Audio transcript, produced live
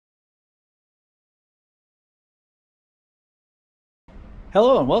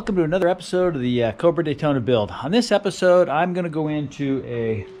Hello and welcome to another episode of the Cobra Daytona Build. On this episode, I'm going to go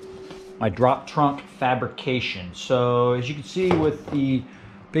into my drop trunk fabrication. So as you can see with the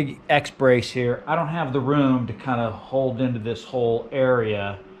big X brace here, I don't have the room to kind of hold into this whole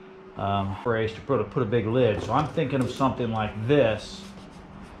area brace to put a big lid. So I'm thinking of something like this,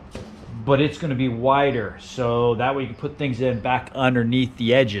 but it's going to be wider, so that way you can put things in back underneath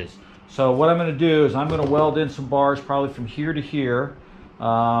the edges. So what I'm going to do is I'm going to weld in some bars probably from here to here.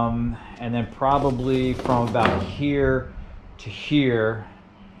 And then probably from about here to here.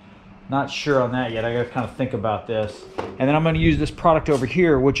 Not sure on that yet. I got to kind of think about this. And then I'm going to use this product over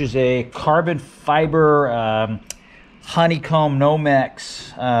here, which is a carbon fiber honeycomb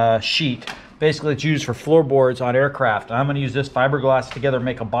Nomex sheet. Basically, it's used for floorboards on aircraft. I'm going to use this fiberglass together and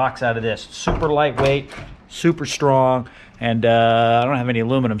make a box out of this. Super lightweight, super strong, and I don't have any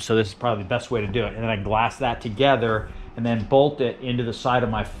aluminum, so this is probably the best way to do it. And then I glass that together and then bolt it into the side of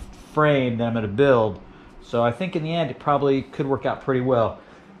my frame that I'm going to build. So I think in the end it probably could work out pretty well.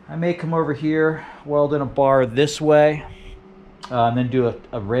 I may come over here, weld in a bar this way, and then do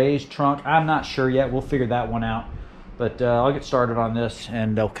a raised trunk. I'm not sure yet. We'll figure that one out. But I'll get started on this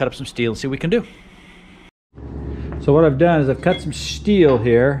and I'll cut up some steel and see what we can do. So what I've done is I've cut some steel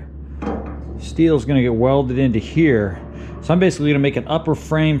here. Steel's going to get welded into here. So I'm basically going to make an upper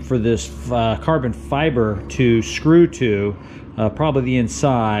frame for this carbon fiber to screw to, probably the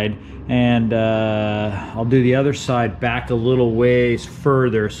inside, and I'll do the other side back a little ways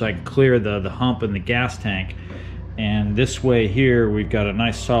further so I can clear the hump in the gas tank. And this way here we've got a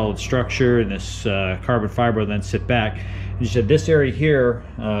nice solid structure, and this carbon fiber will then sit back. And you said this area here,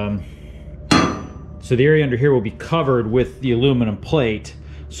 so the area under here will be covered with the aluminum plate.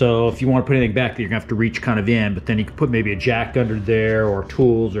 So if you want to put anything back there, you're going to have to reach kind of in, but then you can put maybe a jack under there, or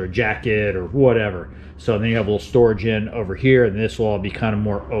tools, or a jacket, or whatever. So then you have a little storage in over here, and this will all be kind of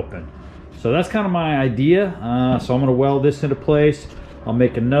more open. So that's kind of my idea. So I'm going to weld this into place. I'll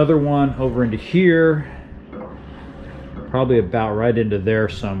make another one over into here, probably about right into there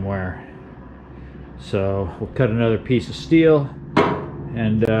somewhere. So we'll cut another piece of steel,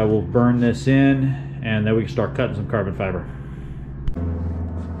 and we'll burn this in, and then we can start cutting some carbon fiber.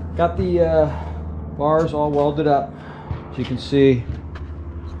 Got the bars all welded up, as you can see.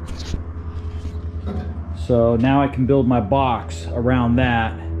 So now I can build my box around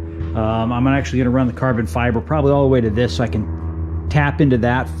that. I'm actually going to run the carbon fiber probably all the way to this, so I can tap into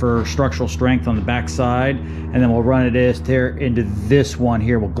that for structural strength on the back side, and then we'll run it into this one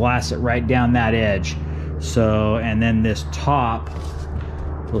here. We'll glass it right down that edge. So, and then this top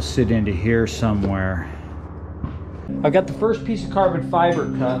will sit into here somewhere. I've got the first piece of carbon fiber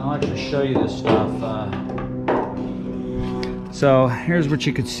cut. I'll actually show you this stuff. So here's what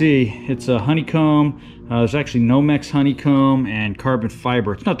you can see. It's a honeycomb. There's actually Nomex honeycomb and carbon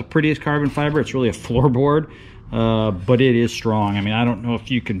fiber. It's not the prettiest carbon fiber. It's really a floorboard, but it is strong. I mean, I don't know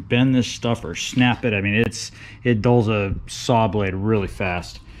if you can bend this stuff or snap it. I mean, it dulls a saw blade really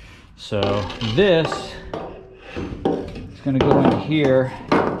fast. So this is going to go in here.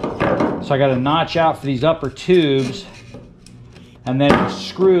 So I got a notch out for these upper tubes, and then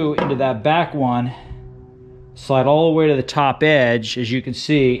screw into that back one, slide all the way to the top edge, as you can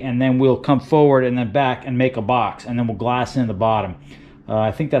see, and then we'll come forward and then back and make a box, and then we'll glass in the bottom.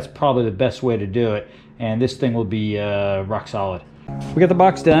 I think that's probably the best way to do it, and this thing will be rock solid. We got the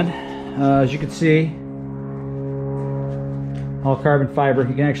box done. As you can see, all carbon fiber.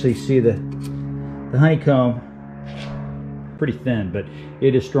 You can actually see the honeycomb. Pretty thin, but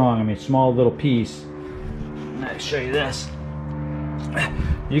it is strong. I mean, small little piece. I'll show you this.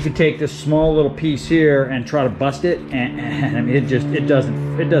 You can take this small little piece here and try to bust it, and I mean, it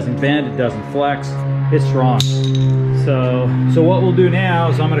doesn't bend, it doesn't flex. It's strong. So what we'll do now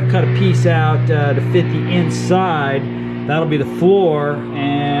is I'm going to cut a piece out to fit the inside. That'll be the floor,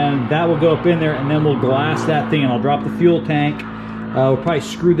 and that will go up in there, and then we'll glass that thing, and I'll drop the fuel tank. We'll probably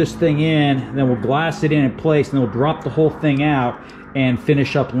screw this thing in, and then we'll glass it in place, and then we'll drop the whole thing out and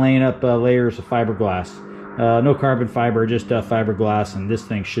finish up laying up layers of fiberglass. No carbon fiber, just fiberglass, and this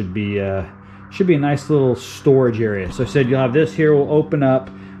thing should be a nice little storage area. So I said you'll have this here, will open up,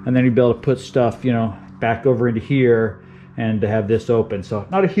 and then you'll be able to put stuff, you know, back over into here, and to have this open. So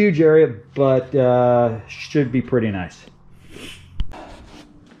not a huge area, but should be pretty nice.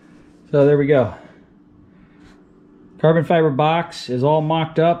 So there we go. Carbon fiber box is all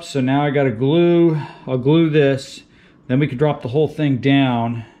mocked up, so now I got to glue. I'll glue this, then we can drop the whole thing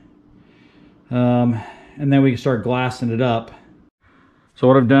down, and then we can start glassing it up. So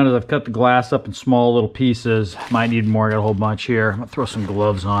what I've done is I've cut the glass up in small little pieces. Might need more, I got a whole bunch here. I'm gonna throw some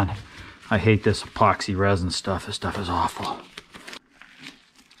gloves on. I hate this epoxy resin stuff. This stuff is awful.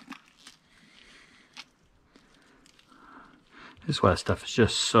 This wet stuff is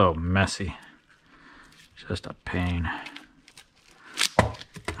just so messy. Just a pain. Okay,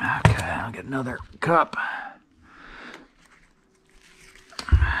 I'll get another cup.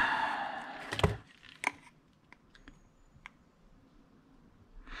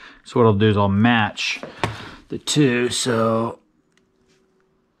 So what I'll do is I'll match the two, so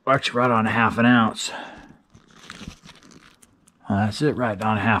actually right on 1/2 ounce. That's it, right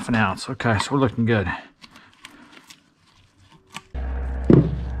on 1/2 ounce. Okay, so we're looking good.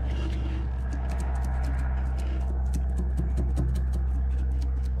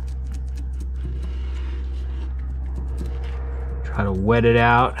 Try to wet it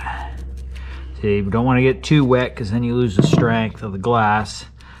out. See, you don't want to get too wet because then you lose the strength of the glass.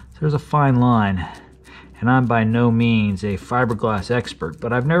 So there's a fine line. And I'm by no means a fiberglass expert,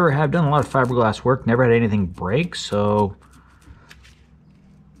 but I've done a lot of fiberglass work, never had anything break, so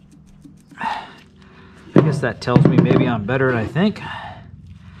I guess that tells me maybe I'm better than I think.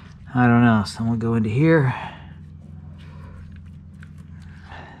 I don't know. So I'm gonna go into here.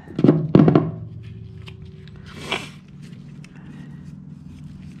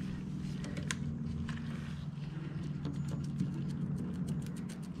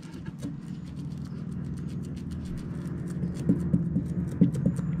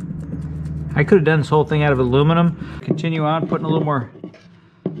 I could have done this whole thing out of aluminum. Continue on, putting a little more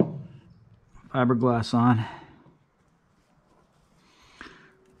fiberglass on.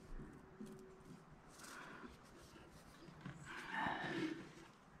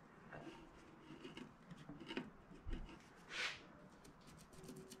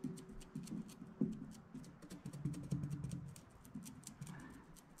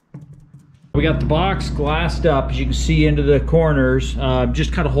 We got the box glassed up, as you can see, into the corners.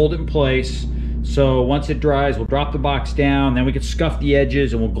 Just kind of hold it in place. So once it dries, we'll drop the box down, then we can scuff the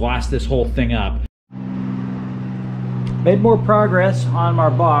edges and we'll glass this whole thing up. Made more progress on our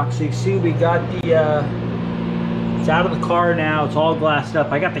box. So you can see we got the, it's out of the car now, it's all glassed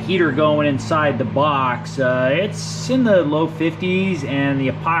up. I got the heater going inside the box. It's in the low 50s and the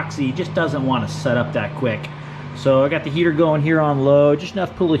epoxy just doesn't want to set up that quick. So I got the heater going here on low, just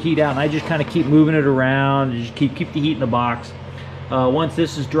enough to pull the heat out, and I just kind of keep moving it around and just keep the heat in the box. Once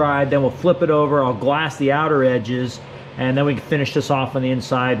this is dried, then we'll flip it over. I'll glass the outer edges, and then we can finish this off on the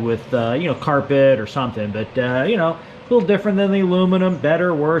inside with, you know, carpet or something. But, you know, a little different than the aluminum,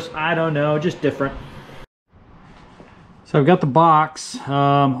 better, worse, I don't know, just different. So I've got the box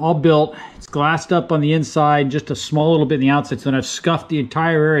all built. It's glassed up on the inside, just a small little bit in the outside. So then I've scuffed the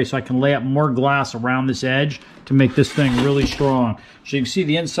entire area so I can lay up more glass around this edge to make this thing really strong. So you can see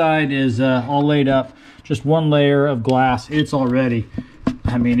the inside is all laid up. Just one layer of glass. It's already,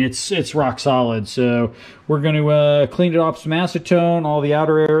 I mean, it's rock solid. So we're going to clean it off some acetone, all the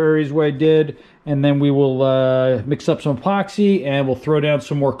outer areas where I did, and then we will mix up some epoxy and we'll throw down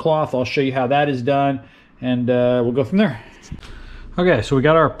some more cloth. I'll show you how that is done, and we'll go from there. Okay, so we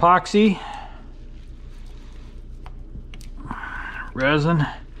got our epoxy, resin,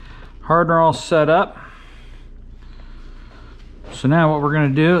 hardener all set up. So now what we're going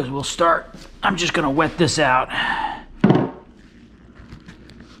to do is we'll start, I'm just going to wet this out.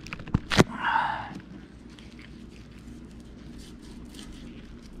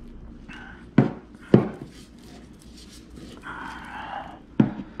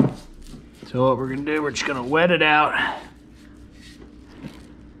 So what we're going to do, we're just going to wet it out.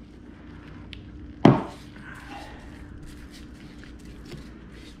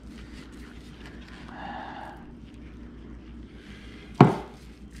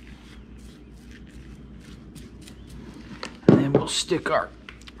 We'll stick our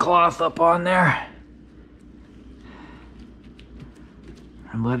cloth up on there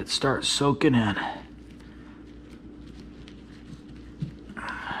and let it start soaking in.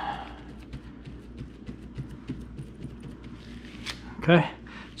 Okay,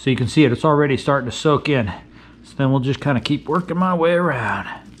 so you can see it's already starting to soak in. So then we'll just kind of keep working my way around.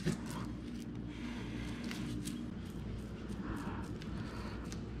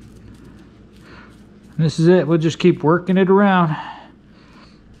 This is it. We'll just keep working it around.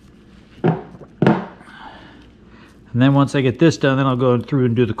 And then once I get this done, then I'll go through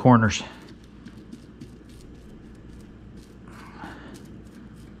and do the corners.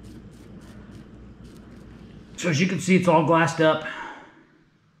 So as you can see, it's all glassed up.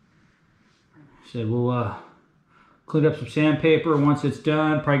 So we'll clean up some sandpaper once it's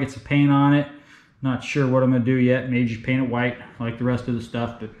done. Probably get some paint on it. Not sure what I'm going to do yet. Maybe just paint it white like the rest of the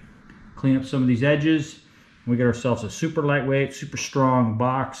stuff. But clean up some of these edges. We get ourselves a super lightweight, super strong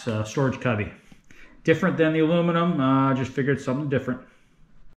box storage cubby. Different than the aluminum, just figured something different.